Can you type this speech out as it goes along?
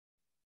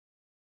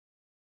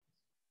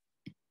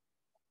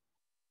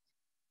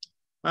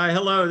Hi,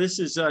 hello. This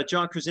is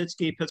John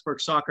Krysinsky,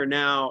 Pittsburgh Soccer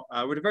Now,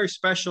 with a very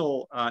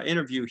special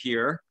interview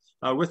here.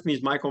 With me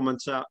is Michael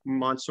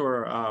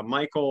Mansour.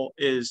 Michael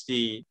is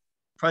the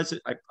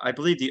president, I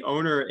believe, the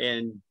owner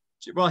and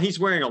well, he's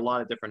wearing a lot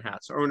of different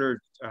hats.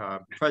 Owner,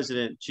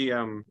 president,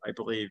 GM, I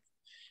believe,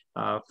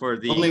 for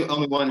the.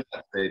 Only one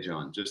today,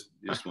 John. Just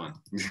one.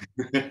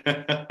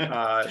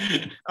 Uh,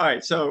 all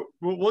right, so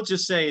we'll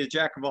just say the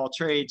jack of all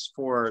trades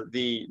for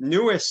the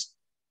newest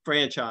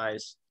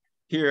franchise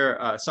here,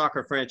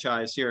 soccer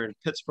franchise here in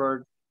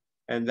Pittsburgh,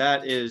 and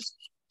that is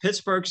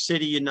Pittsburgh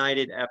City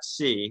United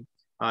FC.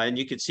 And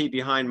you can see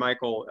behind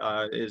Michael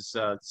is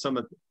some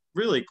of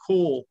really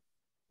cool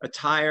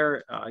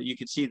attire. You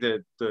can see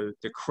the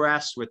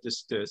crest with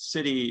the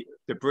city,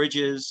 the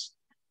bridges,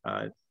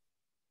 uh,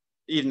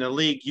 even the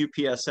league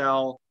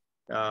UPSL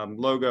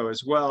logo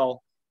as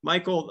well.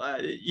 Michael,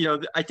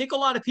 I think a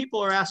lot of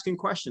people are asking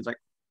questions like,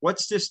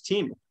 what's this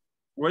team?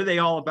 What are they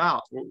all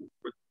about?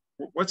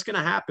 What's going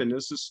to happen?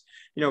 This is,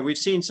 we've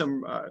seen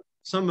some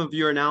of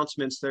your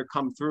announcements that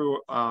come through.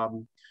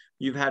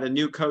 You've had a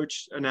new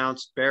coach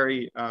announced,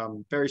 Barry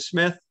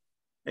Smith,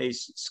 a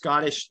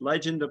Scottish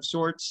legend of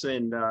sorts,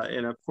 and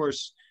of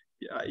course,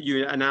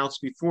 you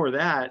announced before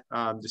that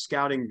the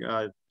scouting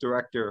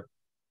director.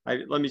 I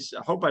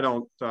hope I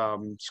don't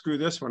screw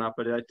this one up,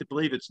 but I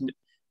believe it's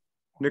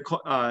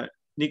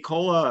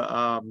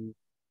Nicola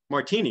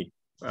Martini.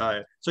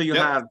 So you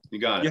Yep, have you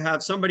got you it.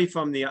 have somebody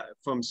from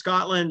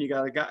Scotland. You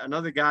got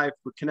another guy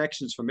with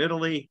connections from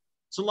Italy.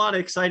 It's a lot of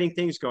exciting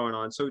things going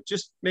on. So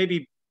just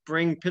maybe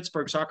bring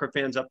Pittsburgh soccer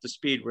fans up to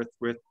speed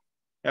with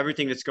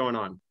everything that's going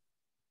on.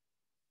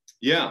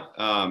 Yeah,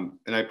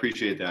 and I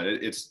appreciate that.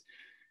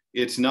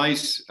 It's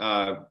nice,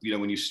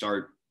 when you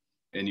start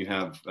and you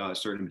have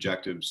certain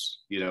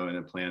objectives, and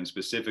a plan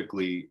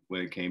specifically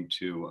when it came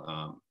to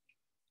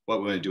what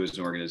we want to do as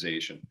an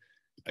organization.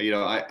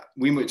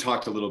 We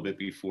talked a little bit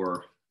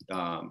before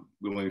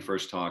when we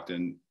first talked,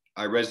 and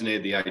I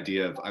resonated the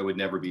idea of I would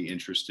never be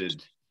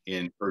interested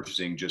in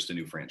purchasing just a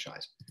new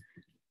franchise.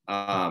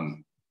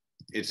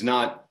 It's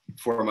not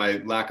for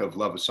my lack of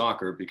love of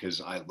soccer,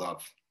 because I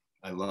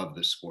love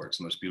this sport. It's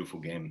the most beautiful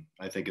game,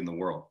 I think, in the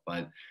world.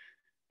 But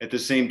at the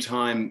same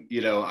time,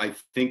 I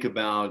think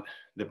about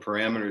the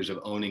parameters of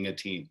owning a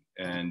team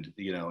and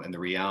the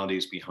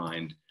realities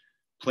behind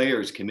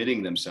players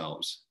committing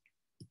themselves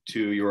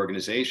to your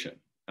organization.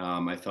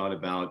 I thought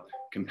about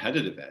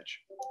competitive edge.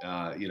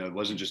 It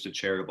wasn't just a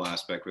charitable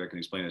aspect, which I can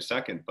explain in a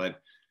second,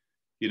 but,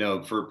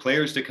 for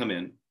players to come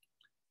in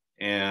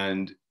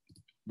and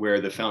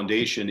where the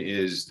foundation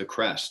is the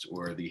crest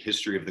or the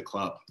history of the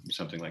club,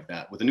 something like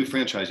that. With a new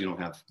franchise, you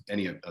don't have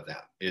any of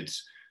that.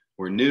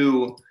 We're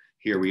new,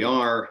 here we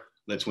are,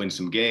 let's win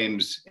some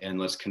games and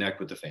let's connect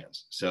with the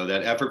fans. So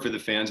that effort for the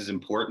fans is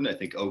important. I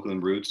think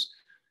Oakland Roots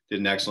did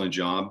an excellent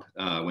job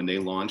when they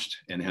launched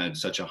and had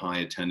such a high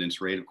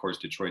attendance rate. Of course,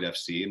 Detroit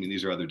FC, I mean,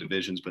 these are other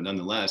divisions, but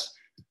nonetheless,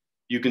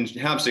 you can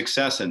have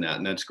success in that,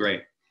 and that's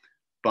great.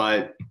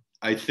 But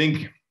I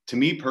think to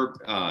me,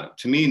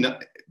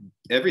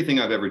 everything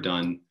I've ever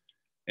done,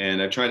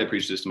 and I've tried to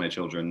preach this to my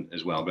children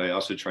as well, but I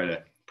also try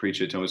to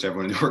preach it to almost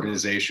everyone in the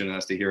organization and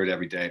has to hear it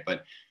every day.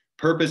 But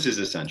purpose is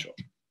essential.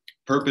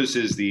 Purpose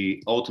is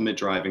the ultimate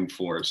driving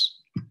force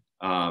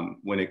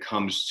when it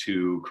comes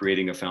to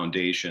creating a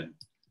foundation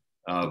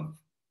of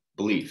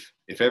belief.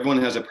 If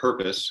everyone has a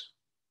purpose,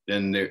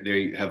 then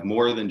they have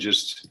more than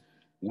just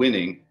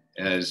winning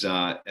as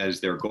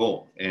their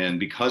goal. And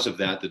because of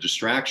that, the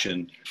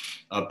distraction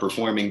of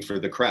performing for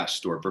the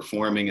crest or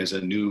performing as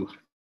a new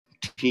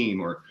team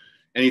or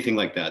anything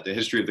like that, the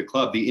history of the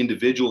club, the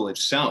individual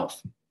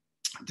itself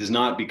does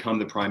not become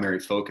the primary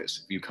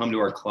focus. If you come to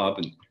our club,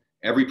 and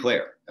every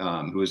player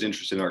who is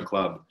interested in our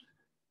club,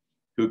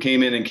 who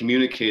came in and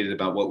communicated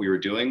about what we were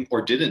doing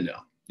or didn't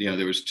know,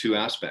 there was two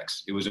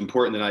aspects. It was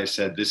important that I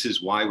said, this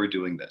is why we're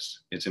doing this.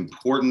 It's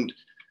important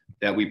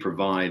that we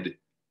provide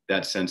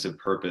that sense of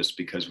purpose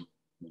because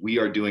we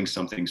are doing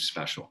something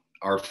special.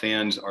 Our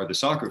fans are the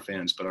soccer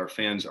fans, but our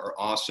fans are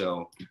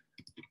also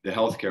the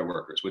healthcare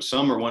workers, which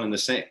some are one and the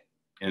same.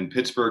 And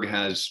Pittsburgh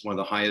has one of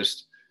the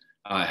highest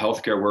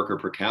healthcare worker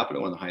per capita,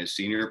 one of the highest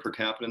senior per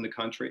capita in the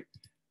country.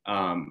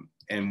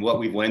 And what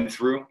we went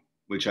through,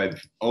 which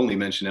I've only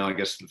mentioned now, I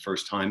guess the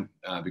first time,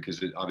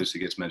 because it obviously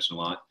gets mentioned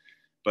a lot,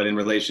 but in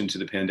relation to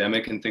the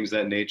pandemic and things of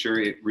that nature,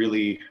 it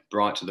really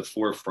brought to the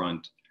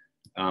forefront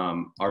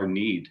our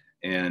need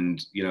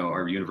and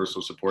our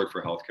universal support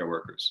for healthcare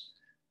workers.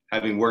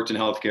 Having worked in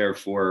healthcare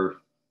for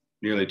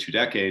nearly 2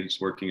 decades,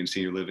 working in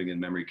senior living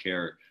and memory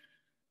care,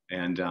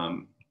 and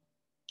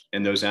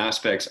those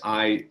aspects,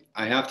 I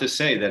have to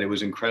say that it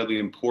was incredibly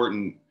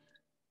important,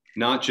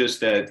 not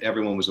just that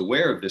everyone was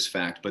aware of this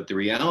fact, but the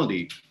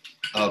reality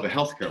of a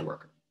healthcare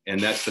worker. And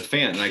that's the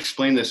fan. And I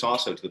explained this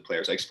also to the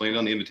players. I explained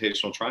on the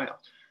invitational trial.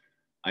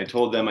 I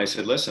told them, I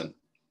said, listen,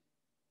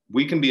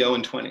 we can be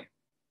 0-20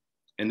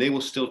 and they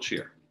will still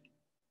cheer,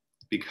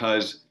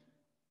 because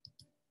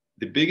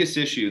the biggest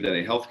issue that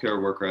a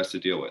healthcare worker has to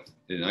deal with,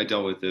 and I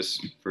dealt with this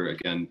for,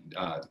 again,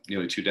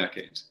 nearly 2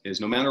 decades,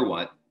 is no matter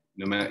what,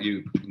 No matter,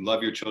 you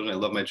love your children. I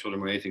love my children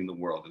more than anything in the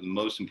world. They're the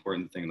most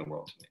important thing in the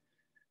world to me.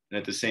 And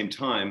at the same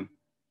time,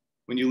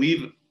 when you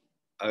leave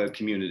a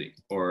community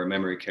or a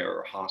memory care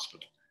or a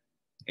hospital,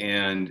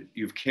 and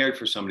you've cared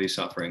for somebody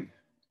suffering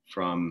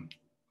from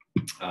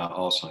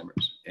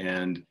Alzheimer's,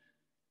 and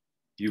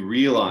you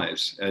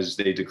realize as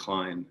they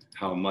decline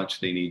how much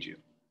they need you,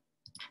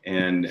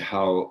 and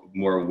how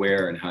more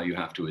aware and how you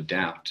have to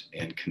adapt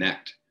and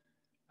connect.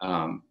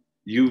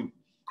 You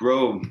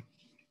grow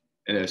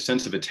a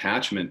sense of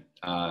attachment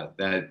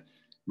that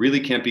really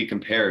can't be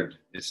compared.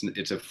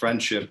 It's a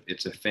friendship,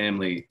 it's a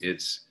family,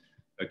 it's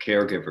a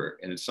caregiver,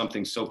 and it's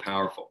something so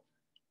powerful.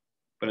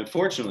 But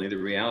unfortunately, the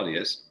reality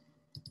is,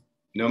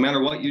 no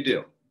matter what you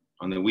do,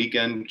 on the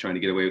weekend, trying to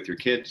get away with your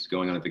kids,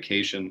 going on a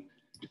vacation,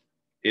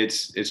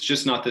 it's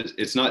just not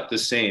it's not the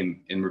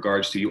same in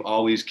regards to, you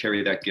always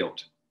carry that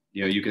guilt.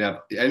 You know, you can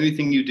have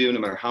everything you do, no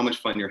matter how much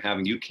fun you're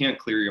having, you can't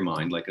clear your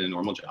mind like in a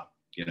normal job,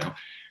 you know,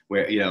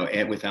 where, you know,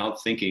 and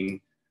without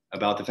thinking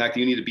about the fact that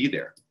you need to be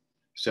there.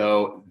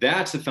 So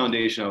that's the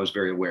foundation I was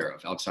very aware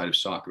of outside of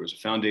soccer. It was a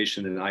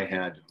foundation that I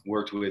had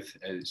worked with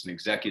as an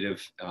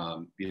executive,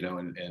 you know,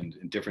 and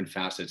in different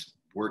facets,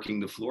 working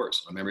the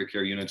floors on memory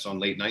care units on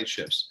late night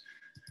shifts.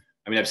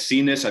 I mean, I've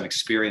seen this, I've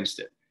experienced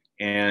it.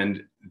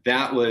 And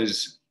that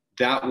was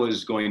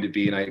going to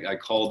be, and I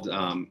called,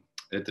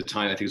 at the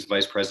time, I think it was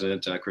Vice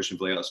President Christian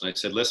Vlaos, and I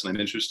said, listen, I'm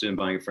interested in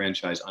buying a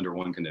franchise under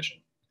one condition.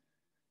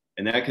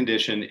 And that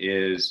condition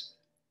is,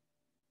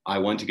 I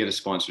want to get a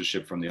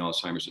sponsorship from the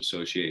Alzheimer's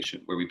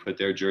Association where we put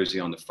their jersey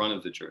on the front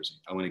of the jersey.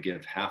 I want to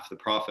give half the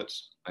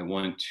profits. I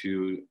want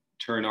to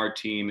turn our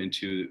team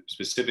into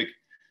specific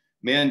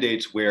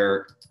mandates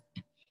where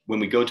when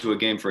we go to a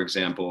game, for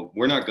example,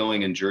 we're not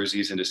going in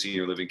jerseys into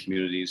senior living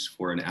communities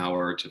for an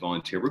hour to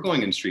volunteer. We're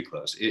going in street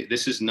clothes.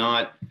 This is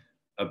not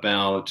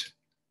about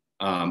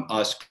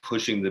us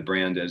pushing the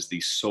brand as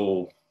the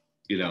sole,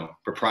 you know,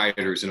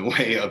 proprietors in a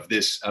way of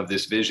this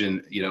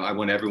vision. You know, I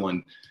want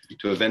everyone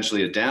to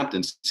eventually adapt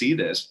and see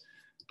this,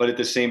 but at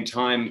the same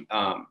time,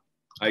 I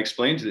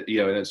explained to,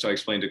 you know, and so I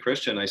explained to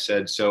Christian. I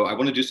said, so I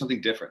want to do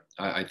something different.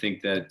 I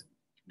think that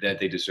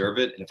they deserve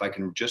it, and if I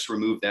can just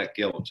remove that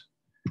guilt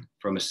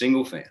from a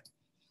single fan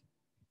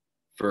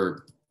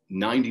for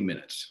 90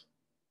 minutes,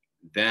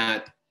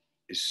 that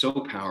is so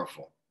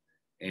powerful.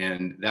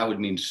 And that would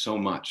mean so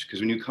much, because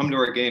when you come to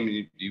our game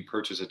and you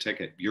purchase a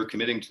ticket, you're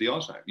committing to the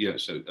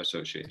Alzheimer's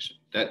Association.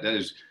 That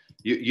is,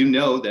 you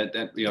know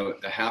that you know,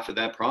 the half of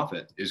that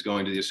profit is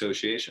going to the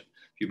association.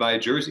 If you buy a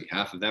jersey,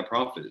 half of that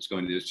profit is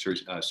going to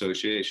the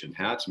association,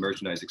 hats,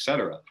 merchandise,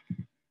 etc.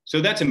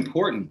 So that's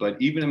important. But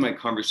even in my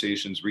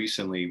conversations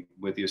recently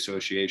with the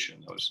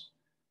association, I was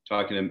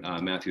talking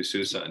to Matthew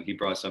Sousa, and he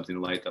brought something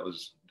to light that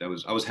was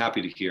I was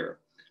happy to hear.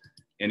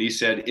 And he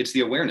said, it's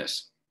the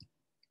awareness.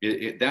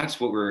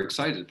 That's what we're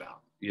excited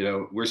about. You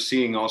know, we're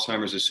seeing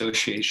Alzheimer's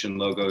Association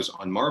logos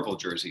on Marvel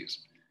jerseys.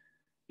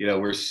 You know,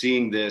 we're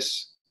seeing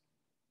this,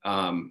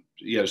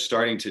 you know,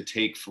 starting to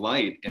take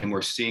flight, and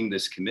we're seeing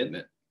this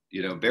commitment.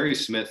 You know, Barry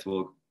Smith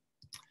will,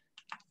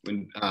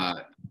 when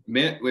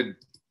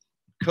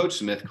Coach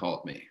Smith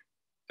called me,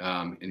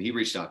 and he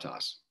reached out to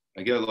us.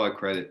 I get a lot of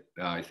credit,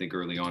 I think,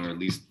 early on, or at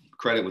least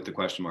credit with the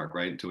question mark,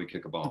 right, until we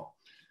kick a ball.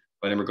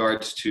 But in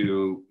regards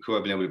to who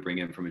I've been able to bring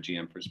in from a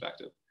GM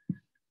perspective,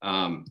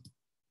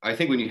 I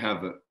think when you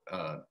have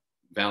a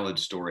valid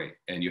story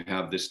and you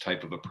have this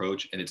type of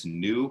approach and it's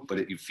new,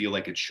 but you feel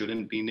like it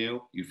shouldn't be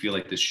new. You feel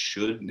like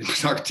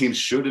our team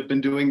should have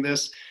been doing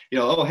this. You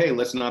know, oh, hey,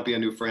 let's not be a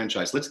new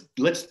franchise.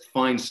 Let's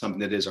find something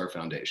that is our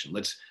foundation.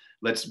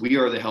 We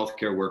are the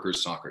healthcare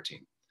workers soccer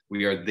team.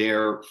 We are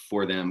there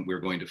for them. We're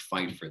going to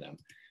fight for them.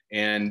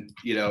 And,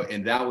 you know,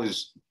 and that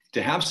was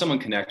to have someone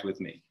connect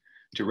with me,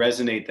 to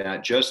resonate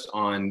that just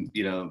on,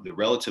 you know, the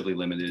relatively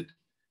limited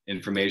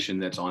information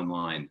that's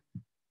online.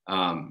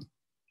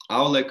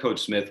 I'll let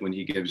Coach Smith, when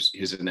he gives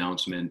his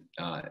announcement,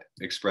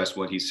 express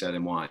what he said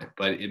and why,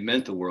 but it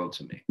meant the world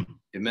to me.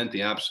 It meant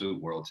the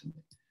absolute world to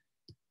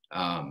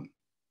me.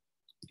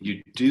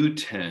 You do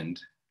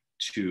tend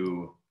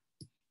to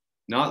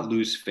not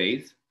lose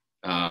faith.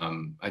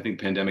 I think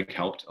pandemic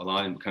helped a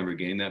lot in kind of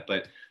regaining that,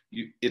 but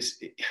I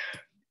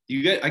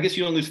guess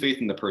you don't lose faith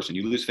in the person.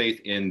 You lose faith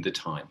in the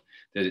time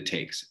that it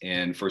takes,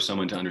 and for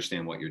someone to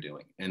understand what you're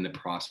doing and the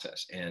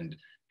process. And,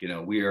 you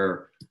know,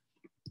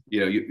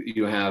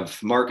 you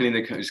have marketing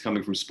that is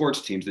coming from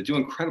sports teams that do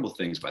incredible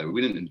things, by the way.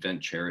 We didn't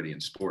invent charity in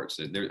sports.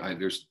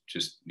 There's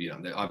just, you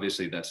know,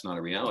 obviously that's not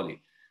a reality.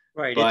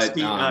 Right. But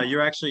it's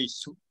you're actually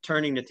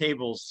turning the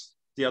tables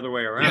the other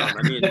way around. Yeah.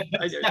 I mean,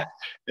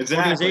 exactly.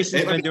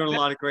 Organization's been doing a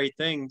lot of great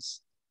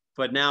things,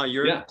 but now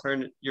you're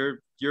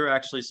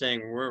actually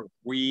saying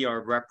we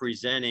are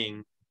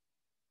representing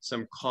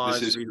some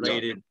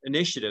cause-related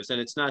initiatives, and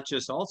it's not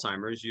just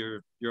Alzheimer's.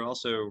 You're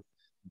also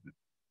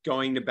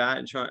going to bat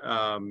and try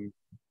to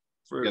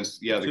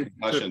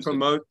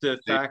promote the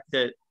fact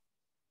that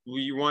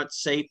we want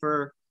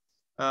safer,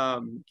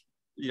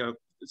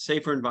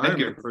 safer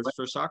environment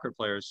for soccer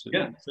players,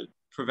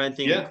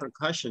 preventing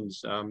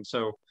concussions.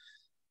 So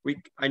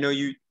I know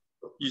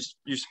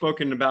you've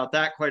spoken about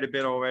that quite a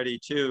bit already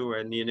too,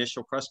 and the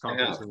initial press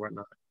conference and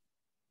whatnot.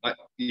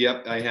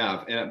 Yep, I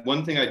have. And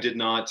one thing I did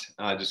not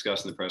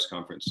discuss in the press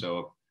conference,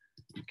 so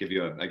I'll give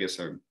you, a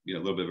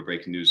little bit of a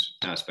breaking news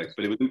aspect,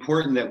 but it was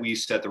important that we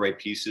set the right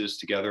pieces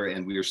together,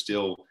 and we are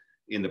still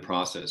in the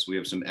process. We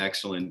have some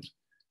excellent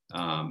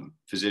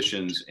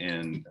physicians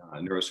and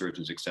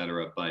neurosurgeons, et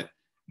cetera. But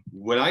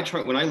when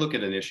I look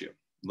at an issue,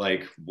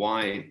 like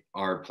why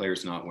are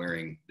players not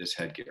wearing this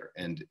headgear?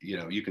 And,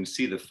 you can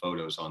see the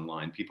photos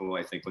online. People,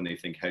 I think when they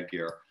think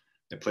headgear,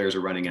 the players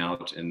are running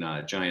out in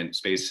giant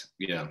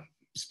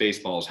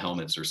Spaceballs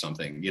helmets or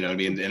something, you know what I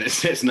mean? And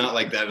it's not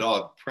like that at all.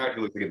 It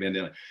practically looks like a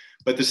bandana.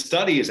 But the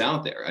study is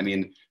out there. I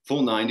mean,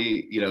 Full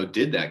 90,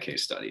 did that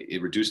case study.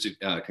 It reduced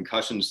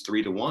concussions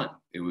 3-1.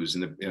 It was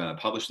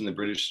published in the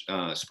British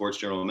Sports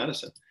Journal of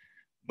Medicine.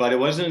 But it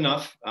wasn't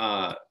enough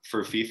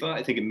for FIFA.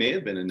 I think it may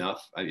have been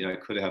enough. I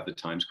could have the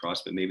times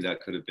crossed, but maybe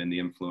that could have been the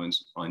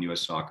influence on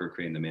U.S. soccer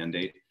creating the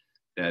mandate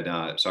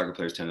that soccer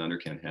players 10 under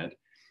can't head.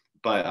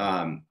 But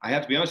I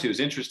have to be honest, it was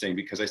interesting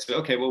because I said,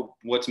 okay, well,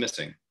 what's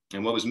missing?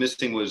 And what was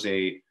missing was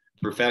a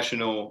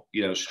professional,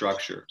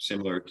 structure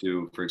similar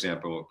to, for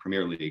example,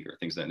 Premier League or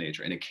things of that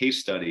nature, and a case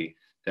study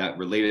that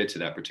related to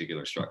that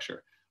particular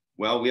structure.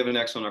 Well, we have an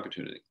excellent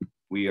opportunity.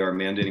 We are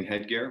mandating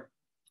headgear.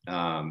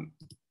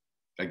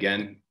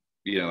 Again,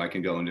 I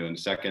can go into in a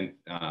second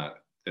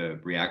the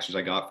reactions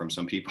I got from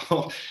some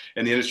people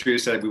in the industry who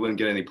said we wouldn't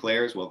get any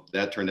players. Well,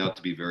 that turned out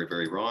to be very,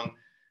 very wrong.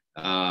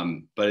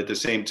 But at the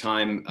same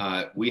time,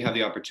 we have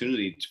the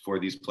opportunity for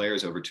these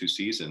players over 2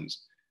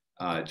 seasons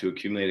to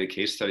accumulate a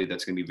case study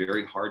that's going to be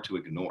very hard to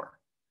ignore.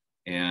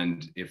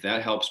 And if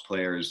that helps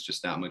players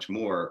just that much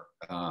more,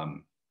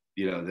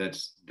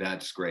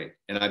 that's great.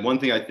 And one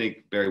thing I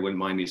think Barry wouldn't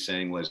mind me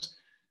saying was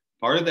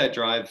part of that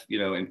drive,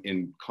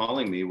 in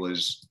calling me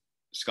was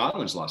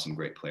Scotland's lost some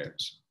great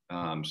players,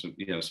 some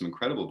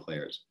incredible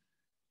players.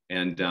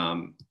 And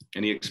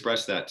he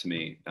expressed that to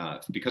me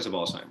because of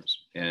Alzheimer's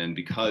and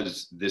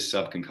because this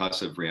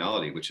subconcussive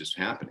reality, which is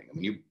happening.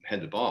 When you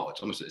head the ball,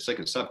 it's like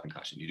a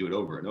subconcussion. You do it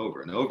over and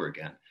over and over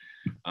again.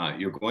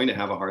 You're going to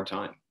have a hard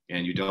time,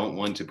 and you don't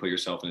want to put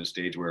yourself in a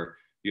stage where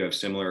you have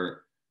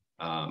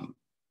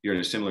you're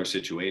in a similar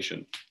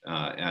situation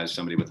as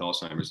somebody with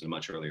Alzheimer's at a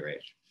much earlier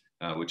age,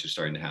 which is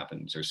starting to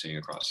happen. They're seeing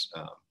across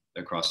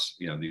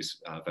these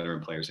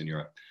veteran players in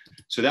Europe.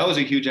 So that was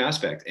a huge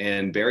aspect.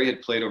 And Barry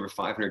had played over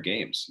 500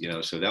 games,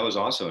 so that was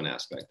also an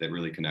aspect that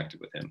really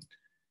connected with him.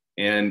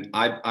 And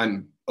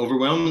I'm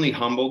overwhelmingly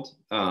humbled.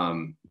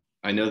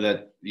 I know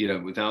that,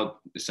 without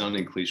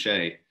sounding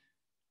cliche,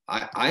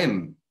 I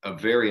am a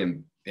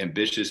very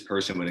ambitious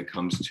person when it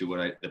comes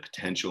to the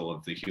potential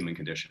of the human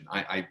condition.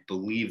 I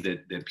believe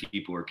that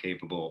people are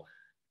capable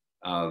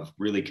of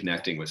really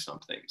connecting with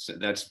something. So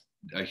that's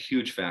a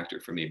huge factor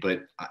for me,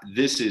 but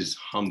this is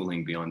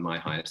humbling beyond my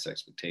highest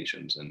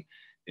expectations. And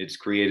it's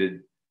created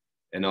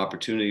an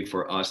opportunity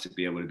for us to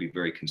be able to be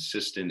very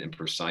consistent and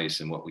precise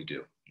in what we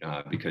do,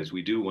 because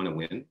we do want to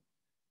win.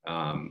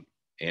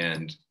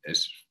 And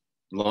as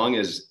long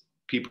as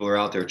people are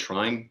out there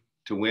trying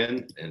to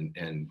win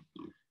and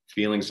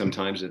feeling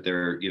sometimes that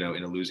they're,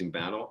 in a losing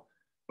battle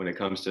when it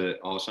comes to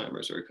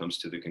Alzheimer's or it comes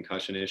to the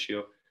concussion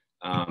issue,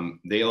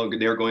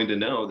 they're going to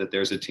know that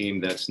there's a team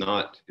that's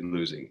not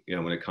losing,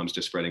 when it comes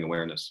to spreading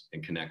awareness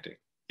and connecting.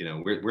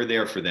 We're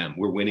there for them.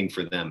 We're winning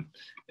for them.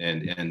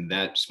 And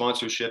that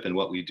sponsorship and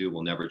what we do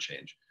will never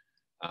change.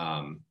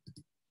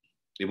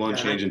 It won't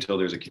change until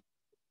there's a.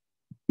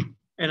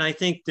 And I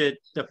think that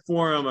the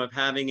forum of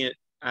having it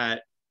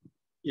at,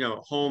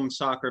 home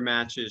soccer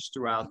matches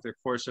throughout the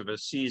course of a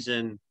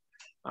season,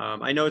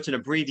 I know it's an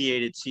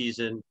abbreviated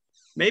season.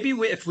 Maybe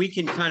if we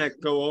can kind of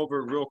go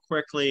over real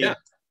quickly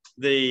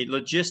the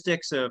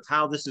logistics of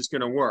how this is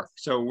going to work.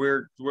 So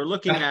we're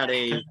looking at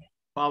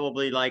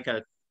probably like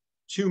a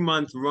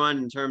 2-month run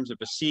in terms of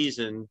a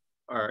season,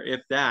 or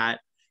if that,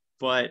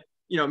 but,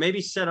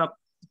 maybe set up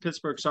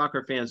Pittsburgh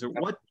soccer fans.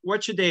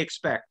 What should they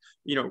expect?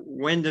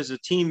 When does a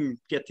team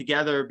get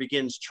together,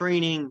 begins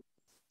training,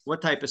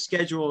 what type of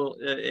schedule,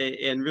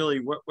 and really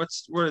what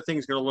are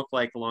things going to look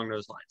like along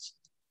those lines?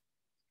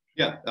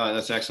 Yeah,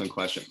 that's an excellent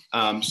question.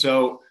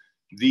 So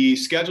the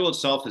schedule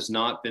itself has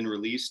not been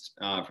released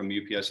from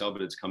UPSL,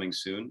 but it's coming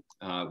soon.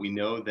 We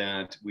know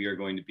that we are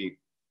going to be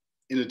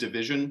in a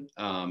division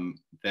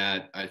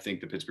that I think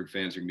the Pittsburgh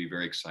fans are going to be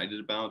very excited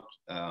about.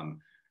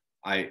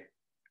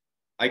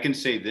 I can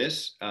say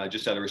this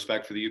just out of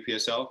respect for the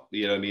UPSL,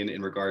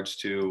 in regards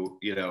to,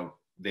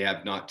 they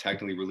have not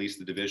technically released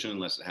the division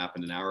unless it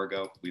happened an hour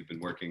ago. We've been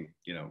working,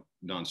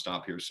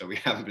 nonstop here, so we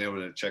haven't been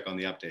able to check on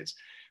the updates.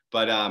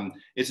 But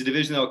it's a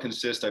division that will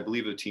consist, I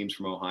believe, of teams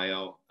from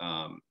Ohio,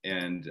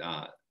 and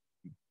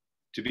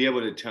to be able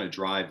to kind of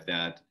drive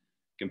that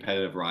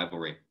competitive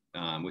rivalry,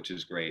 which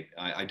is great.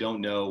 I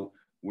don't know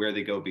where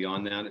they go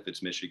beyond that, if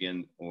it's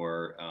Michigan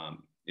or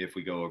if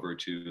we go over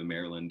to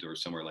Maryland or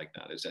somewhere like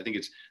that. I think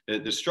it's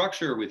the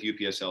structure with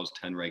UPSL is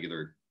 10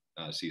 regular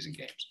season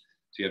games.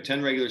 So you have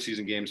 10 regular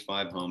season games,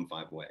 5 home,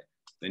 5 away.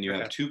 Then you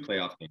have 2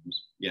 playoff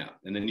games. Yeah.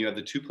 And then you have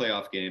the 2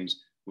 playoff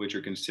games which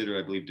are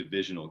considered, I believe,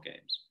 divisional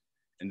games.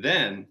 And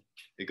then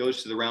it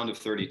goes to the round of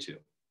 32.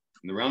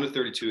 And the round of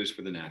 32 is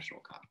for the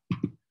National Cup.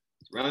 The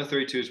round of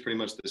 32 is pretty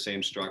much the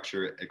same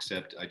structure,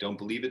 except I don't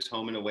believe it's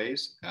home and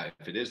aways.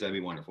 If it is, that'd be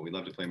wonderful. We'd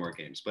love to play more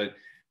games. But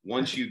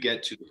once you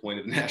get to the point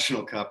of the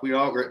National Cup,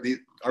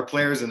 our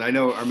players, and I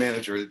know our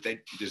manager,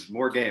 there's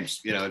more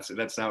games.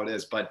 That's how it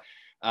is. But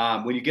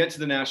when you get to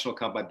the National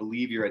Cup, I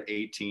believe you're at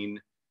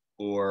 18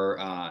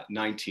 or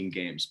 19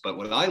 games. But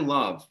what I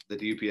love that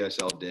the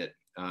UPSL did,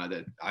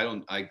 that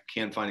I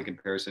can't find a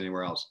comparison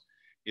anywhere else,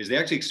 is they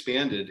actually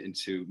expanded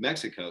into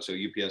Mexico, so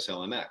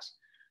UPSL MX.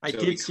 I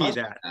did see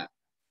that.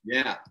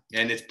 Yeah,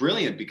 and it's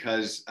brilliant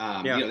because they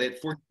had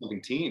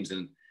 14 teams,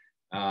 and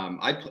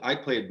I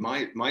played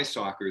my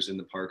soccers in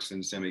the parks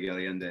in San Miguel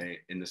Allende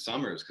in the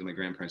summers because my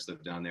grandparents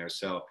lived down there.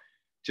 So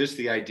just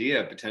the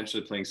idea of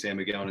potentially playing San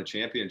Miguel in a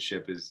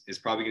championship is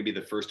probably going to be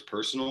the first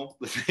personal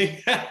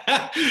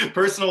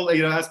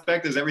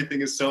aspect, as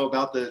everything is so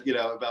about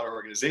about our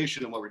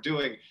organization and what we're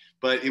doing,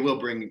 but it'll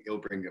bring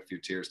a few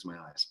tears to my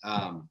eyes.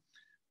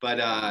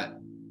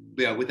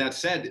 With that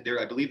said,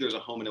 I believe there's a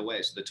home and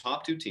away. So the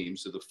top two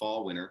teams, so the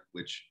fall winner,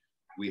 which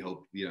we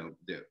hope,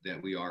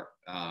 that we are.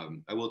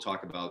 I will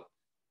talk about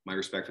my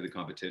respect for the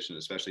competition,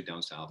 especially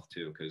down south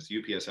too, because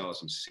UPSL has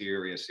some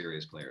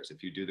serious players.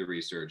 If you do the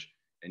research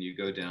and you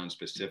go down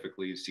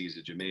specifically, seas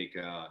of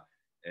Jamaica,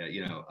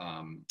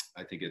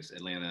 I think it's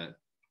Atlanta,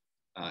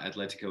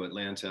 Atletico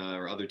Atlanta,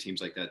 or other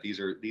teams like that. These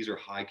are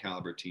high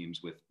caliber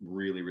teams with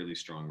really, really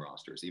strong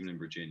rosters, even in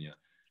Virginia.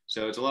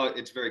 So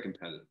it's very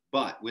competitive.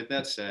 But with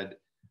that said,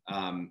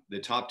 the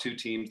top two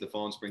teams, the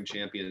fall and spring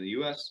champion in the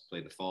U.S.,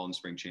 play the fall and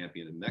spring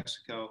champion in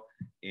Mexico,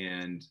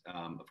 and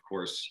of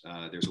course,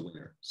 there's a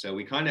winner. So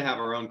we kind of have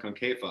our own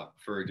CONCACAF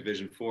for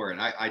Division 4,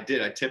 and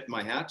I tipped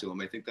my hat to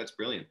them. I think that's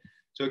brilliant.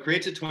 So it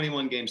creates a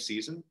 21-game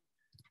season.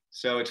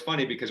 So it's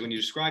funny because when you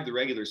describe the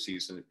regular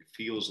season, it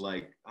feels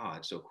like,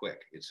 it's so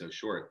quick, it's so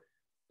short.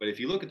 But if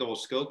you look at the whole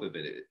scope of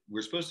it,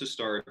 we're supposed to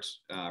start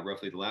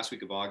roughly the last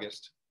week of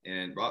August,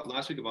 and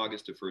last week of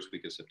August to first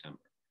week of September.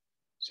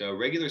 So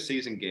regular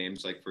season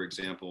games, like for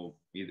example,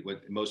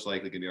 what most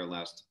likely going to be our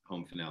last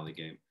home finale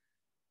game,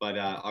 but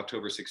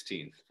October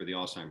 16th for the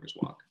Alzheimer's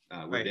Walk.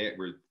 We're there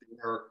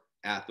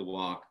at the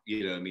walk.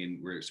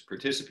 We're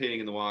participating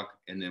in the walk,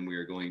 and then we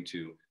are going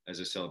to, as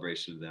a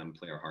celebration of them,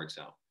 play our hearts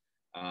out.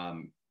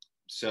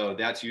 So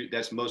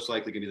that's most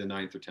likely going to be the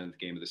 9th or 10th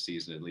game of the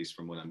season, at least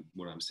from what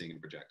I'm seeing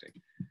and projecting.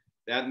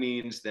 That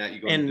means that you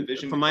go into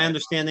division. From my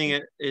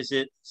understanding, is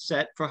it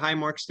set for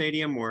Highmark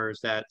Stadium, or is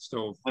that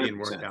still being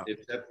worked out?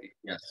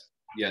 Yes.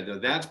 Yeah,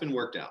 that's been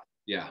worked out.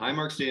 Yeah,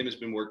 Highmark Stadium has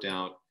been worked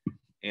out.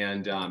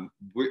 And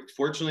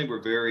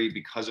fortunately,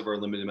 because of our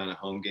limited amount of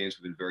home games,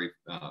 we've been very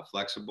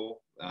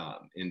flexible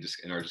in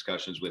our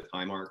discussions with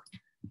Highmark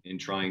in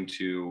trying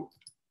to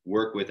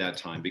work with that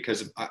time.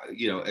 Because,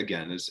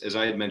 again, as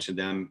I had mentioned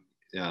them,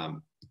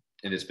 and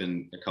it's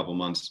been a couple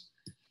months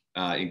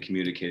in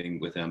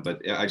communicating with them,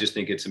 but I just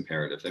think it's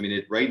imperative.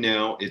 Right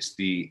now, it's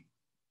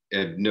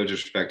no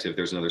disrespect if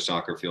there's another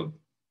soccer field,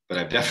 but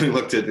I've definitely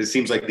looked at, it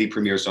seems like the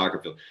premier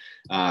soccer field,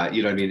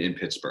 in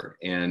Pittsburgh.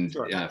 And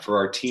sure. For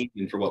our team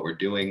and for what we're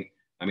doing,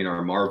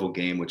 our Marvel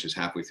game, which is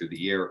halfway through the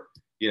year,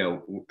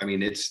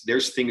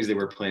 there's things that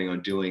we're planning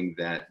on doing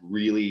that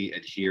really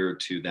adhere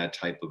to that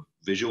type of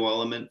visual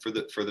element for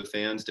the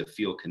fans to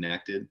feel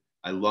connected.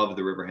 I love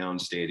the Riverhound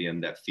Stadium,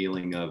 that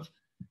feeling of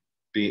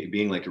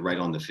being like right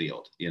on the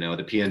field, the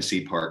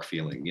PNC Park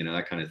feeling,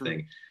 that kind of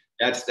thing.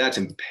 That's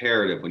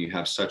imperative when you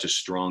have such a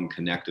strong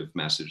connective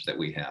message that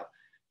we have.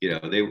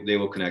 They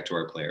will connect to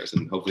our players,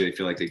 and hopefully they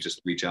feel like they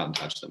just reach out and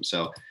touch them.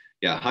 So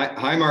yeah,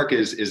 Highmark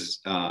is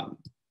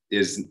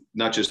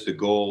not just the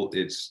goal,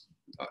 it's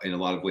in a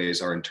lot of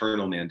ways our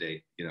internal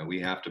mandate. We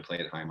have to play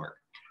at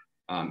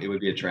Highmark. It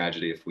would be a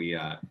tragedy if we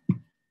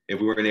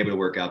weren't able to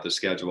work out the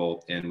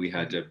schedule and we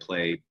had to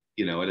play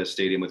at a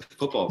stadium with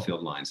football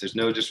field lines. There's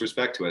no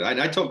disrespect to it. I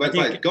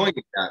going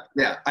to that.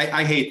 Yeah,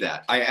 I hate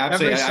that. I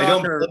absolutely. I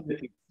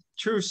don't.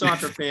 True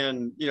soccer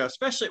fan,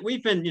 especially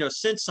we've been,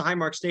 since the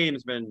Highmark Stadium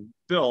has been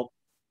built,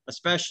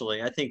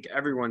 especially, I think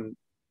everyone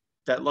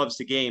that loves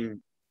the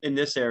game in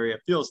this area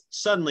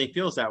suddenly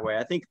feels that way.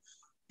 I think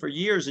for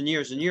years and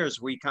years and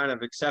years, we kind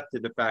of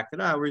accepted the fact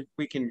that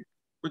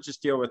we'll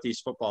just deal with these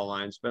football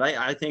lines. But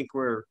I think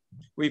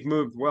we've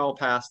moved well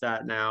past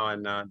that now,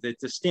 and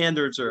the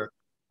standards are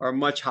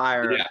much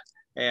higher. Yeah.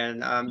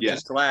 And I'm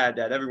just glad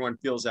that everyone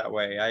feels that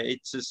way.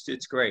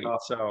 It's great.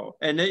 So,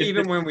 and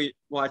even when we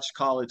watch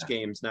college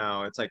games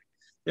now, it's like,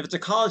 if it's a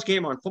college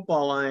game on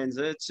football lines,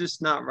 it's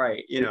just not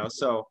right,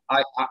 so.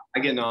 I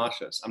get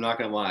nauseous. I'm not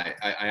going to lie.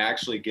 I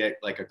actually get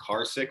like a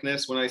car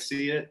sickness when I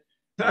see it.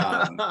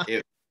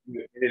 It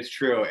is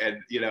true. And,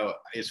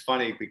 it's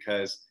funny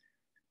because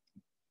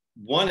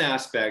one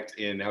aspect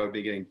in how I've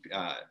been getting,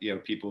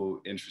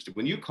 people interested,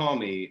 when you call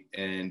me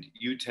and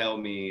you tell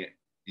me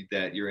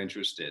that you're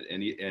interested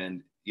and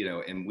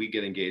we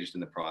get engaged in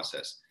the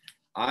process,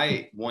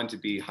 I want to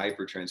be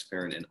hyper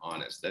transparent and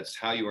honest. That's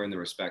how you earn the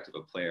respect of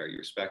a player. You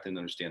respect and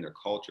understand their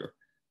culture.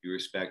 You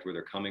respect where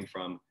they're coming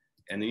from.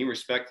 And then you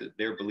respect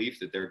their belief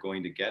that they're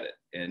going to get it.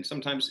 And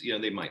sometimes,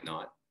 they might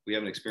not. We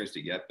haven't experienced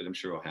it yet, but I'm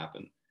sure it'll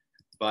happen.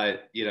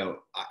 But,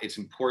 it's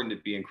important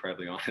to be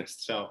incredibly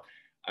honest. So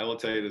I will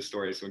tell you the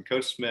story. So when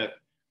Coach Smith,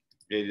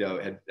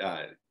 had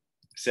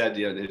said,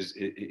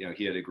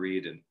 he had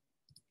agreed and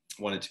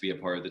wanted to be a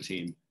part of the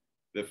team,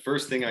 the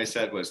first thing I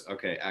said was,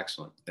 okay,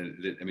 excellent. I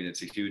mean,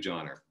 it's a huge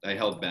honor. I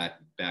held back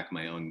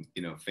my own,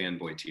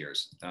 fanboy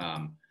tears.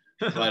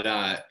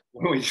 But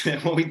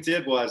what we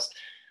did was,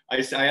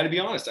 I had to be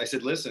honest. I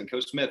said, listen,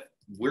 Coach Smith,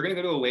 we're going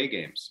to go to away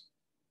games.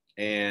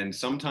 And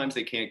sometimes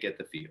they can't get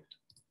the field.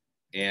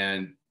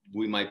 And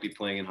we might be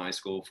playing in high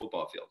school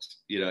football fields,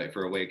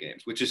 for away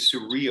games, which is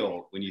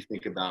surreal when you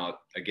think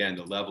about, again,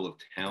 the level of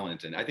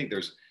talent. And I think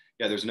there's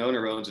an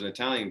owner who owns an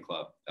Italian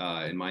club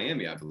in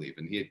Miami, I believe,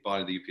 and he had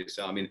bought into the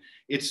UPSL. I mean,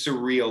 it's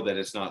surreal that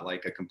it's not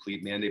like a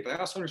complete mandate, but I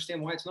also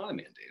understand why it's not a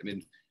mandate. I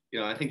mean,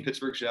 I think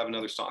Pittsburgh should have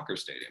another soccer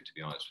stadium, to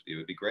be honest with you. It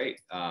would be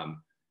great.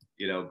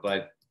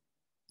 But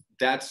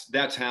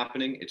that's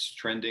happening. It's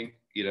trending.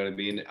 You know what I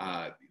mean?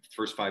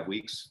 First 5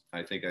 weeks,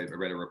 I think I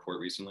read a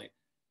report recently.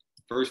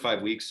 First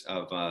 5 weeks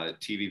of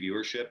TV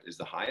viewership is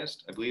the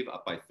highest, I believe,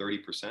 up by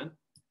 30%.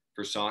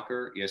 For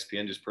soccer,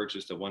 ESPN just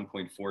purchased a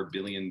 $1.4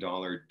 billion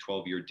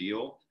 12-year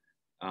deal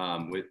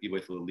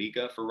with La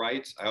Liga for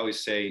rights. I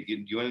always say,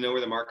 you want to know where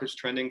the market's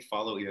trending?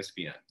 Follow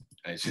ESPN.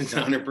 It's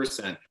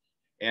 100%.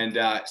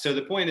 And so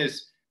the point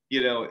is,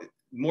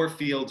 more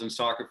fields and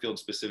soccer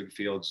fields, specific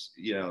fields,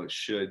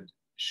 should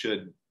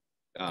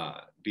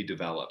be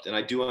developed. And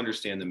I do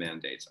understand the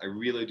mandates. I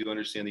really do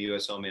understand the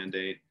USL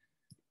mandate.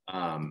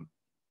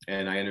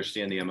 And I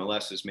understand the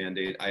MLS's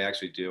mandate. I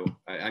actually do.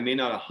 I may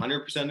not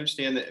 100%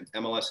 understand the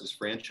MLS's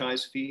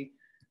franchise fee.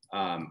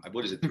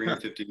 What is it,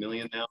 350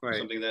 million now, right?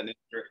 Something of that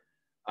nature.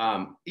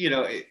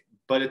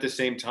 But at the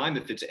same time,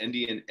 if it's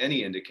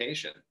any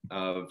indication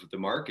of the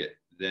market,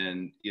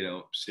 then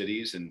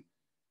cities and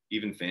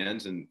even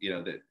fans, and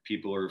that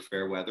people are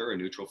fair weather or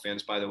neutral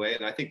fans, by the way.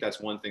 And I think that's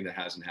one thing that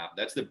hasn't happened.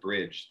 That's the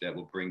bridge that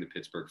will bring the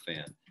Pittsburgh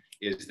fan,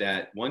 is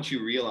that once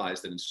you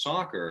realize that in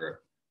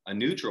soccer, a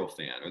neutral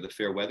fan or the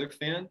fair weather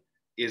fan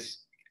is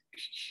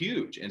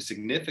huge and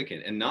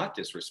significant and not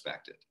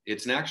disrespected.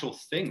 It's an actual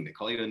thing. They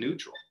call you a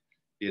neutral,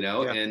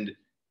 yeah. and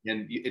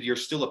you're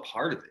still a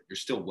part of it. You're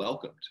still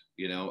welcomed,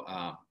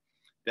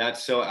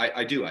 that's, so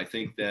I do. I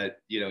think that,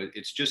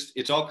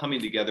 it's all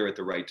coming together at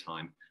the right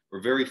time.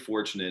 We're very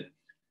fortunate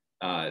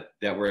that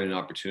we're in an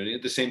opportunity.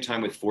 At the same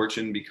time, with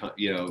fortune,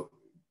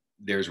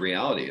 there's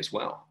reality as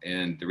well.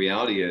 And the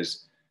reality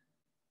is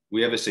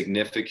we have a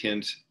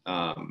significant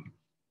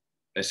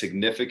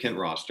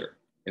roster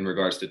in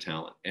regards to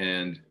talent.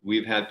 And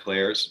we've had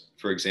players,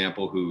 for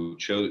example, who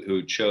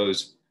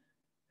chose,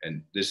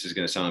 and this is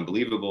going to sound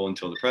unbelievable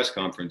until the press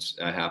conference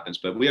happens,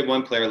 but we have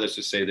one player, let's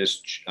just say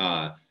this,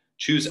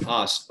 choose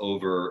us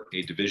over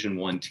a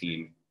Division I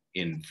team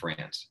in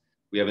France.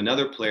 We have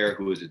another player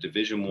who is a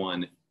Division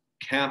I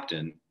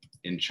captain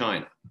in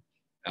China,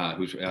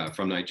 who's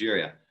from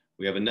Nigeria.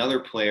 We have another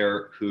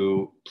player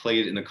who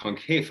played in the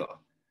CONCACAF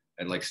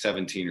at like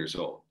 17 years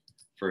old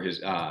for his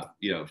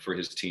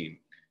team.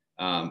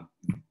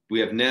 We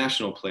have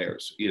national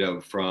players,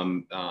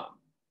 from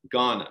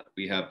Ghana.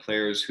 We have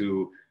players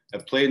who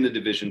have played in the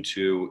Division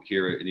II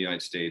here in the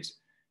United States.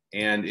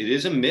 And it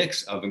is a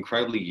mix of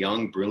incredibly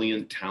young,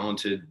 brilliant,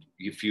 talented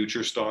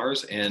future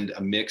stars and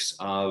a mix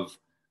of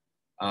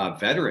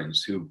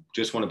veterans who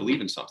just want to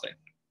believe in something,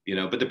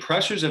 But the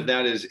pressures of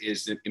that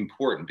is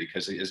important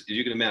because, as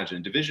you can imagine,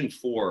 in Division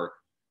IV,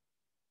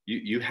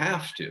 you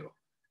have to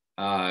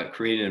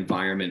create an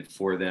environment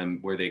for them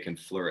where they can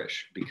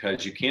flourish,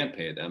 because you can't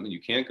pay them and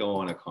you can't go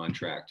on a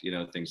contract,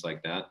 things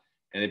like that.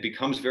 And it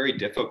becomes very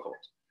difficult.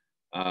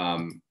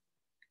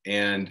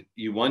 And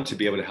you want to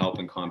be able to help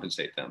and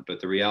compensate them.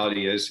 But the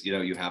reality is,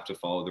 you have to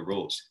follow the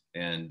rules.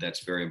 And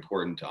that's very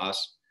important to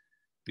us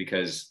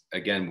because,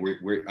 again,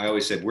 I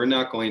always said, we're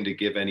not going to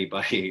give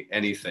anybody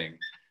anything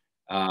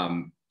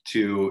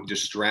to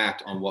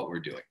distract on what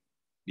we're doing.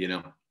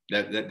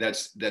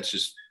 That's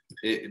just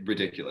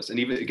ridiculous. And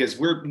even because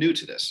we're new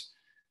to this,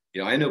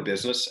 I know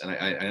business and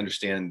I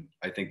understand,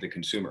 I think, the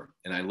consumer,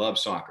 and I love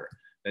soccer.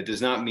 That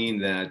does not mean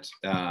that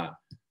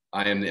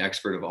I am the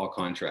expert of all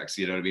contracts,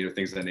 what I mean, or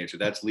things of that nature.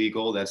 That's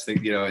legal. That's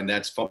and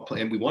that's fun,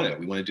 and we want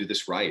to do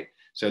this right.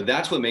 So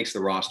that's what makes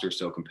the roster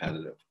so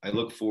competitive. I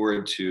look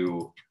forward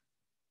to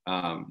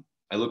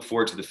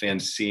the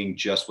fans seeing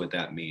just what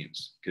that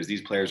means, because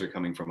these players are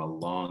coming from a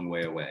long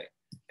way away,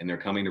 and they're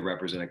coming to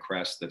represent a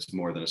crest that's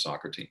more than a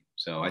soccer team.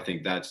 So I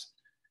think that's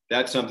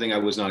something I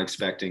was not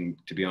expecting,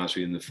 to be honest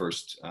with you, in the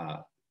first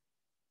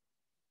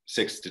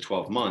 6 to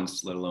 12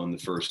 months, let alone the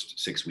first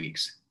 6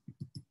 weeks.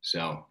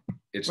 So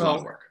it's a lot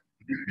of work.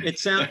 It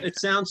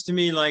sounds to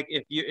me like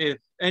if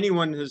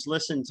anyone has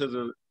listened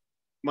to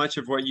much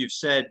of what you've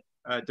said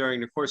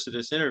during the course of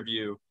this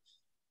interview,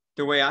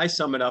 the way I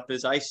sum it up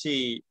is I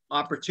see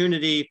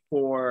opportunity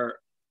for,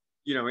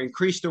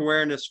 increased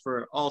awareness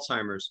for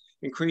Alzheimer's,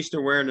 increased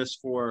awareness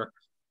for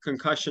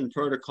concussion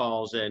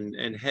protocols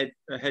and head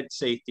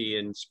safety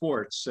in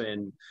sports.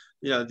 And,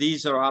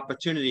 these are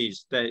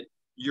opportunities that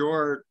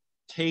you're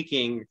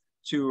taking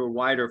to a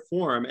wider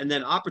forum, and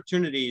then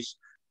opportunities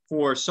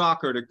for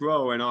soccer to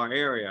grow in our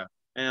area.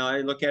 And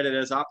I look at it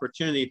as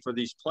opportunity for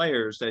these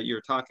players that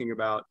you're talking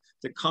about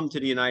to come to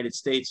the United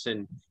States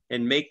and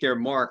make their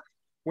mark,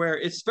 where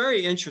it's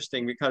very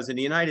interesting because in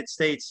the United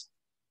States,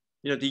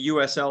 the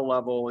USL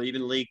level,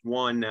 even League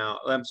One now,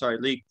 I'm sorry,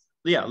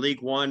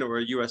 League One or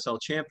a USL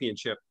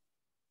championship,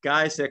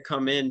 guys that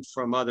come in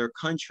from other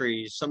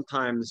countries,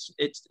 sometimes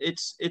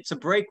it's a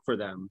break for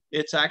them.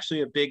 It's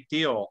actually a big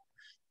deal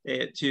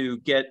to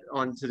get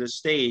onto the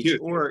stage.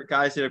 Huge. Or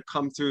guys that have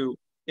come through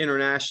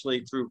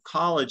internationally through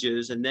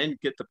colleges and then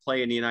get to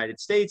play in the United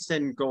States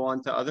and go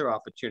on to other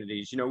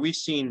opportunities. We've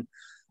seen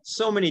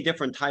so many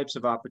different types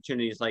of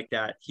opportunities like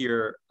that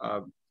here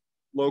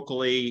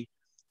locally.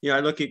 I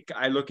look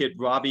at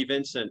Robbie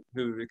Vincent,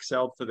 who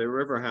excelled for the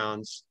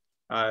Riverhounds,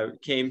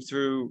 came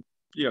through,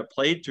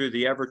 played through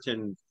the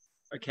Everton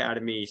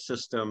academy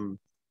system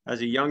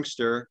as a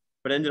youngster,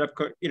 but ended up,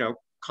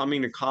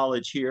 coming to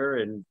college here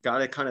and got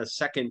a kind of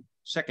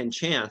second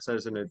chance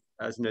as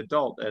an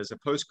adult, as a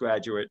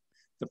postgraduate,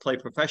 to play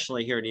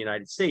professionally here in the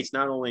United States,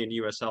 not only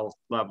in USL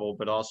level,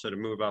 but also to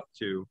move up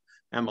to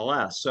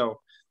MLS. So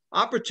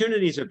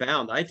opportunities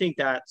abound. I think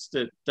that's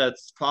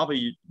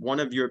probably one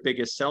of your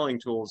biggest selling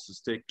tools, is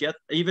to get,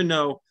 even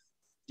though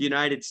the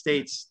United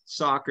States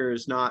soccer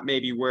is not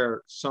maybe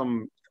where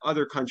some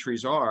other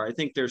countries are, I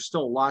think there's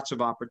still lots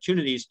of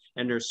opportunities,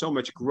 and there's so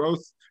much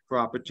growth for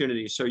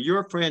opportunities. So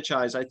your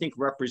franchise, I think,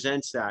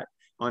 represents that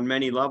on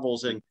many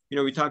levels. And,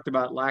 we talked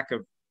about lack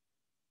of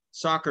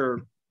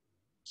soccer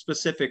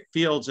specific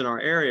fields in our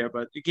area,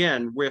 but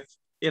again,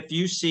 if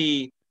you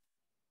see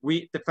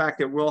the fact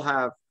that we'll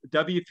have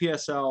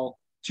WPSL,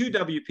 2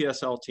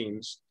 WPSL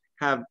teams,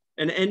 have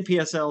an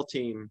NPSL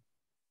team,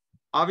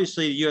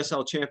 obviously the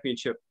USL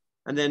Championship,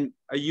 and then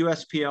a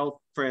USPL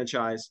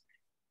franchise.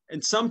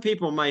 And some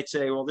people might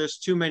say, well, there's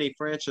too many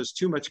franchises,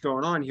 too much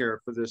going on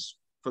here for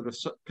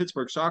the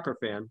Pittsburgh soccer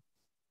fan.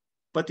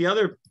 But the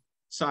other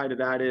side of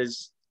that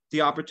is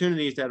the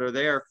opportunities that are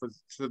there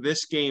for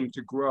this game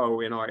to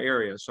grow in our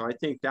area. So I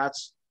think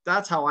that's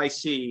how I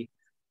see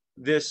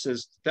this,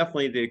 as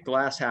definitely the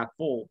glass half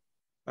full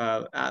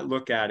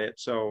look at it.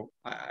 So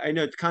I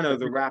know it's kind of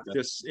to wrap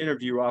this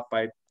interview up,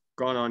 I've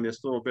gone on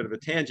this little bit of a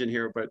tangent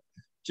here, but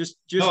just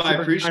I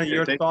appreciate kind of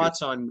your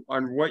thoughts you.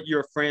 on what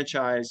your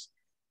franchise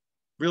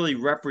really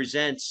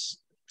represents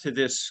to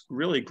this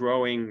really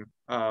growing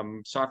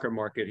soccer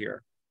market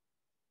here.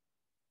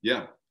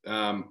 Yeah,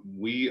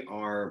 we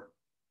are,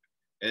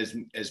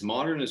 as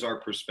modern as our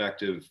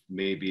perspective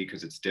may be,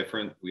 because it's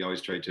different. We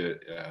always try to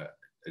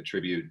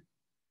attribute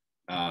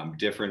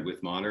different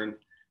with modern.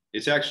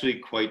 It's actually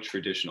quite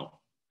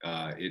traditional.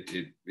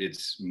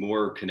 It's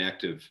more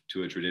connective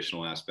to a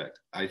traditional aspect.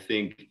 I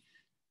think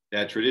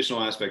that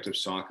traditional aspect of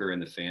soccer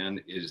and the fan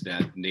is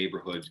that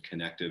neighborhood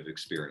connective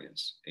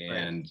experience.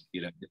 And,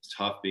 it's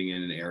tough being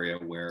in an area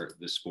where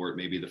the sport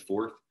may be the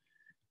fourth.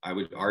 I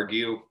would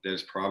argue that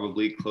it's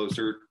probably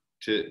closer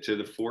to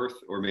the fourth,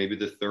 or maybe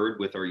the third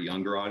with our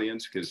younger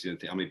audience, because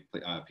how many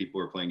people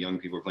are playing, young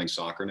people are playing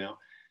soccer now.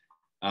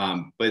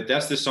 But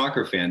that's the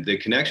soccer fan. The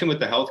connection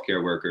with the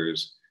healthcare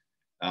workers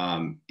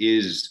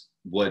is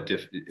what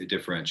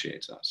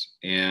differentiates us.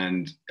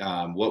 And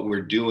what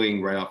we're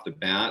doing right off the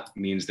bat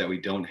means that we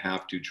don't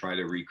have to try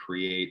to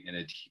recreate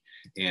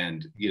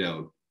and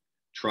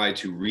try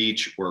to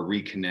reach or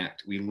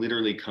reconnect. We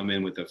literally come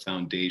in with a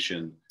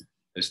foundation,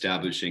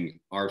 establishing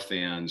our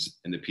fans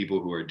and the people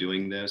who are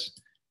doing this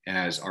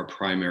as our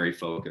primary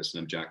focus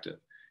and objective.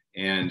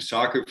 And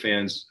soccer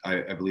fans,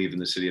 I believe, in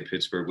the city of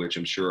Pittsburgh, which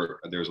I'm sure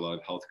there's a lot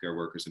of healthcare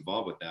workers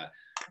involved with that,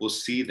 will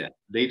see that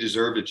they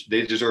deserve it.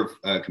 They deserve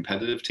a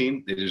competitive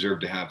team. They deserve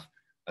to have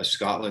a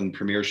Scotland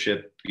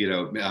Premiership,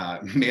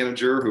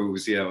 manager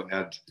who's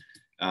had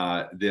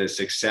the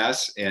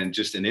success and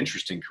just an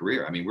interesting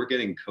career. I mean, we're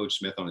getting Coach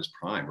Smith on his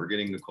prime. We're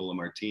getting Nicola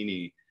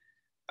Martini,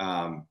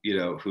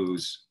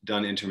 who's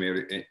done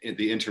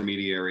the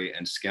intermediary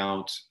and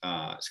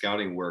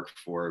scouting work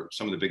for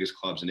some of the biggest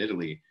clubs in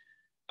Italy.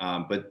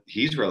 But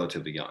he's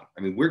relatively young.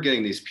 I mean, we're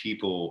getting these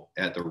people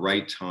at the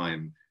right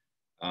time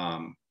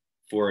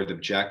for an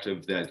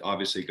objective that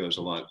obviously goes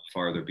a lot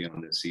farther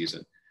beyond this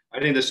season. I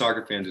think the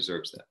soccer fan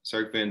deserves that.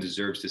 Soccer fan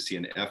deserves to see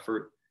an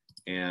effort,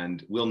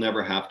 and we'll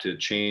never have to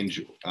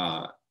change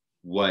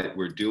what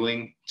we're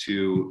doing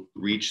to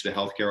reach the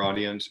healthcare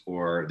audience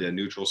or the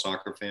neutral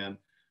soccer fan.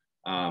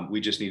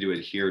 We just need to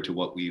adhere to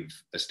what we've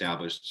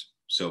established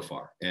so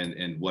far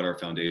and what our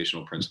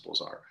foundational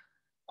principles are.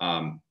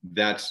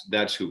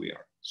 That's who we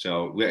are.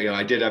 So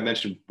I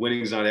mentioned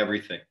winning is not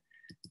everything.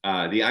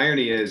 The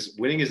irony is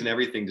winning isn't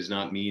everything does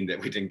not mean that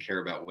we didn't care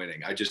about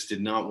winning. I just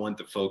did not want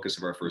the focus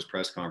of our first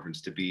press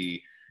conference to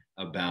be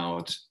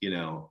about,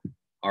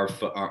 our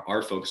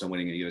focus on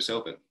winning a US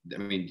Open. I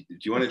mean, do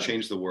you want to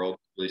change the world?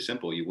 Really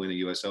simple. You win a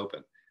US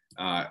Open.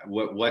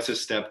 What's a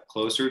step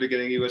closer to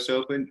getting a US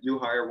Open? You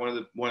hire one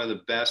of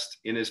the best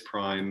in his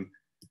prime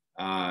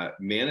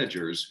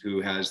managers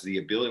who has the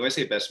ability. When I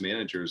say best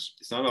managers,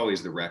 it's not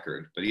always the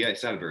record, but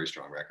he's had a very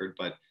strong record.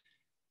 But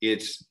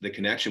it's the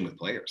connection with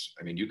players.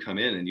 I mean, you come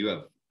in and you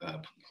have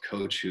a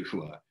coach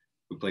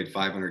who played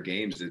 500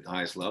 games at the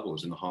highest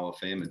levels in the Hall of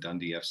Fame at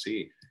Dundee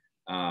FC.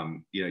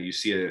 You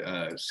see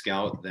a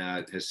scout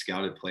that has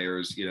scouted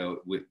players,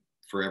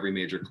 for every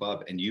major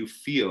club, and you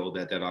feel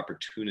that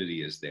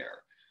opportunity is there.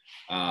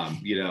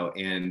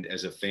 And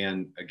as a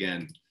fan,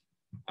 again,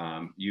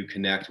 you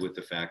connect with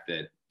the fact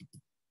that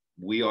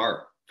we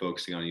are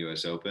focusing on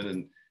US Open,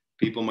 and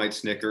people might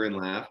snicker and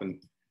laugh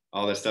and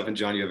all that stuff. And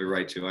John, you have it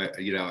right too.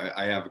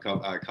 I have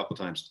a couple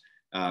times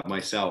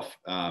myself,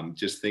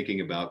 just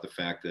thinking about the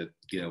fact that,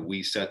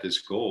 we set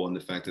this goal, and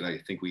the fact that I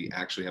think we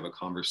actually have a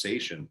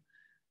conversation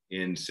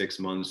in 6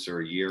 months or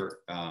a year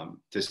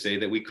to say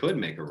that we could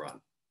make a run.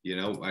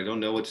 I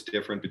don't know what's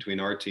different between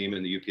our team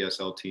and the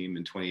UPSL team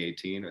in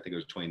 2018. I think it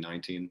was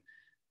 2019.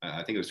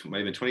 I think it might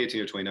have been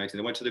 2018 or 2019.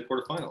 They went to the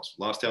quarterfinals,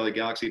 lost to LA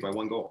Galaxy by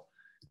 1 goal.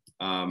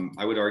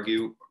 I would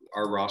argue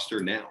our roster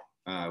now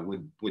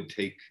would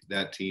take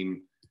that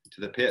team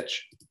to the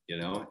pitch,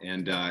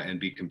 and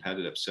be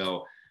competitive.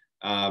 So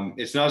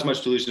it's not as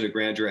much delusion of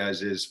grandeur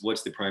as is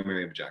what's the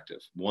primary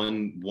objective.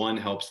 One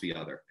helps the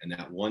other, and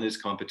that one is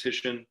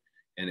competition.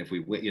 And if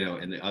we,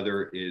 and the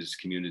other is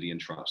community and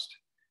trust.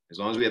 As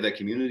long as we have that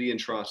community and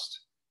trust,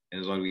 and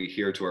as long as we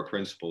adhere to our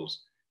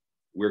principles,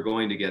 we're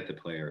going to get the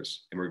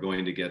players and we're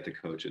going to get the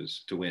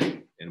coaches to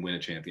win a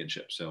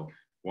championship. So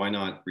why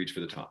not reach for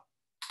the top?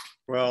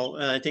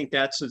 Well, I think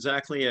that's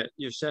exactly it.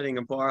 You're setting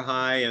a bar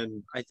high,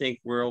 and I think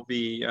we'll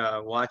be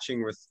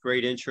watching with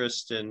great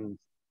interest, and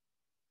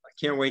I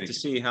can't wait to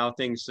see how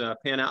things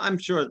pan out. I'm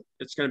sure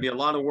it's going to be a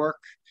lot of work.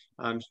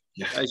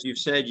 As you've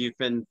said, you've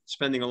been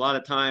spending a lot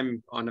of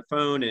time on the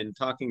phone and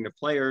talking to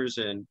players,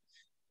 and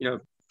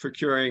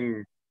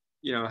procuring,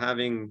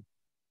 having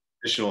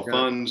additional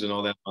funds and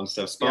all that fun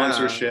stuff.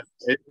 Sponsorship.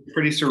 Yeah. It's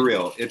pretty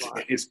surreal.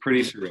 It's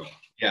pretty surreal.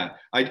 Yeah.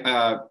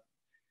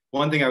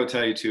 One thing I would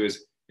tell you too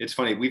is, it's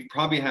funny. We've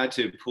probably had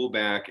to pull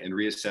back and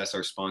reassess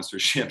our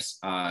sponsorships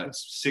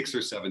 6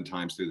 or 7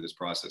 times through this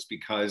process,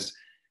 because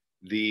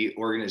the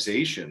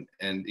organization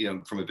and,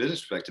 from a business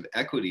perspective,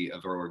 equity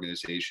of our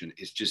organization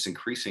is just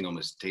increasing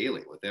almost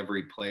daily with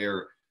every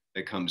player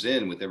that comes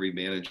in, with every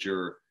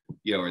manager,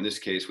 or in this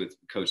case with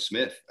Coach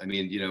Smith. I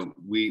mean,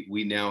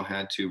 we now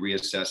had to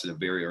reassess at a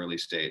very early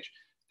stage.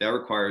 That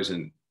requires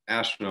an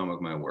astronomical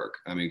amount of work.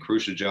 I mean,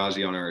 Krusha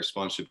Jazi on our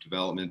sponsorship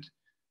development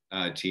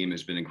team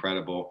has been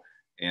incredible.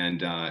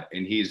 And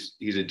he's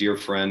a dear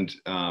friend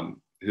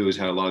who has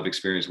had a lot of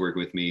experience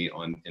working with me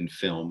in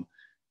film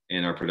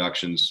and our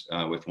productions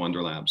with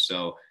Wonder Labs.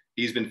 So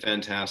he's been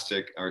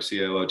fantastic. Our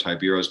COO,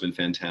 Tibero, has been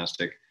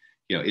fantastic.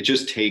 It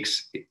just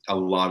takes a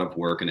lot of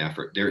work and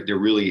effort. There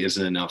really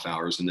isn't enough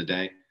hours in the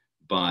day,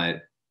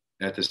 but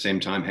at the same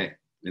time, hey,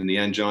 in the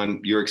end,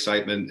 John, your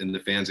excitement and the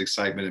fans'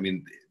 excitement, I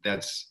mean,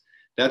 that's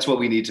what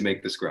we need to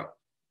make this grow.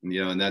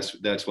 And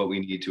that's what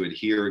we need to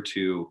adhere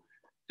to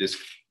this,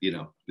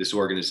 this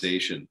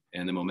organization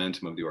and the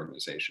momentum of the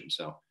organization.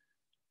 So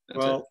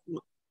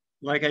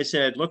like I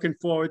said, looking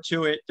forward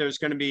to it. There's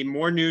going to be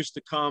more news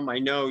to come. I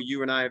know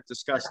you and I have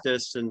discussed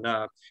this, and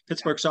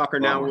Pittsburgh Soccer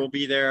Now will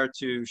be there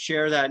to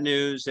share that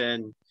news,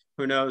 and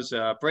who knows,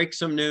 break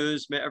some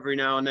news every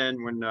now and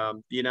then when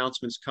the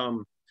announcements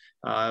come.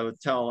 I would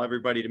tell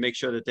everybody to make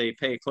sure that they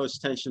pay close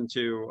attention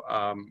to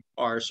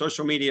our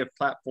social media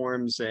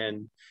platforms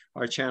and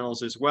our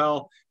channels as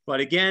well. But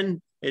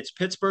again, it's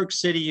Pittsburgh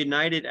City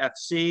United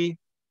FC,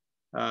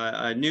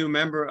 a new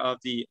member of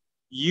the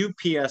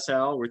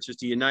UPSL, which is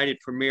the United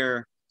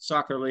Premier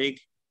Soccer League.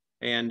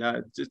 And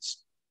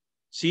its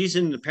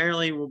season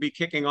apparently will be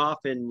kicking off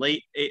in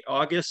late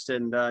August,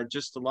 and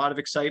just a lot of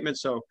excitement.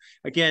 So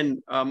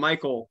again,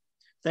 Michael,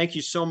 thank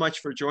you so much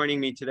for joining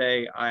me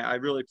today. I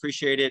really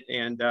appreciate it,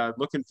 and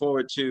looking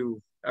forward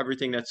to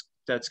everything that's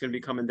going to be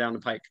coming down the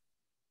pike.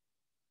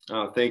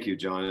 Oh, thank you,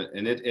 John.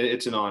 And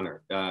it's an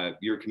honor.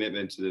 Your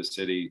commitment to the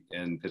city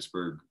and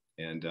Pittsburgh,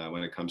 and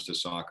when it comes to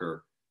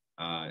soccer,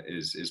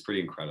 is pretty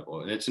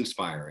incredible. And it's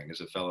inspiring as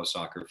a fellow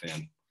soccer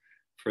fan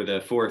for the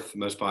 4th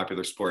most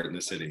popular sport in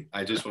the city.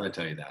 I just want to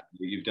tell you that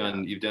you've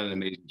done an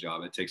amazing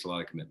job. It takes a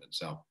lot of commitment.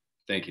 So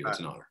thank you. It's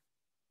an honor.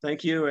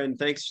 Thank you. And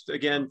thanks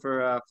again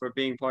for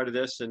being part of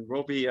this. And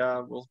we'll be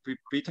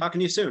talking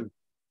to you soon.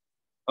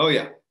 Oh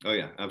yeah.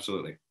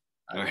 Absolutely.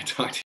 All right. Talk to you.